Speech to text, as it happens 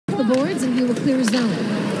the boards, and he will clear his zone.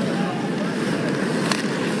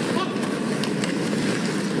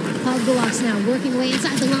 Pogdawaks now working away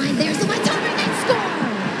inside the line. There's the one-timer, and they score!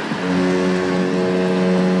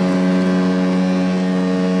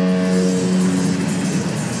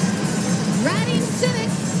 Radim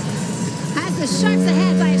Simek has the Sharks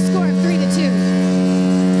ahead by a score of 3-2.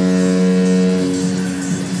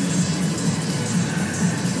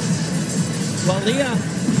 Well, Leah,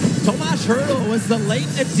 Tomas Hertl was the late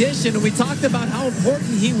addition, and we talked about how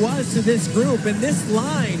important he was to this group and this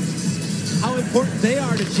line, how important they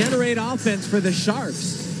are to generate offense for the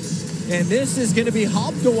Sharks. And this is going to be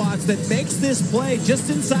Pogdawaks that makes this play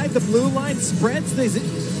just inside the blue line, spreads the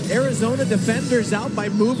Arizona defenders out by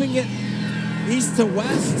moving it east to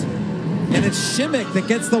west. And it's Simek that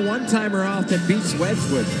gets the one-timer off that beats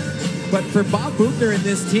Wedgewood. But for Bob Boughner and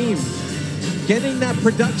this team, getting that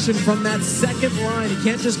production from that second line, you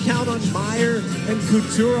can't just count on Meyer and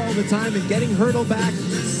Couture all the time, and getting Hertl back,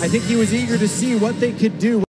 I think he was eager to see what they could do.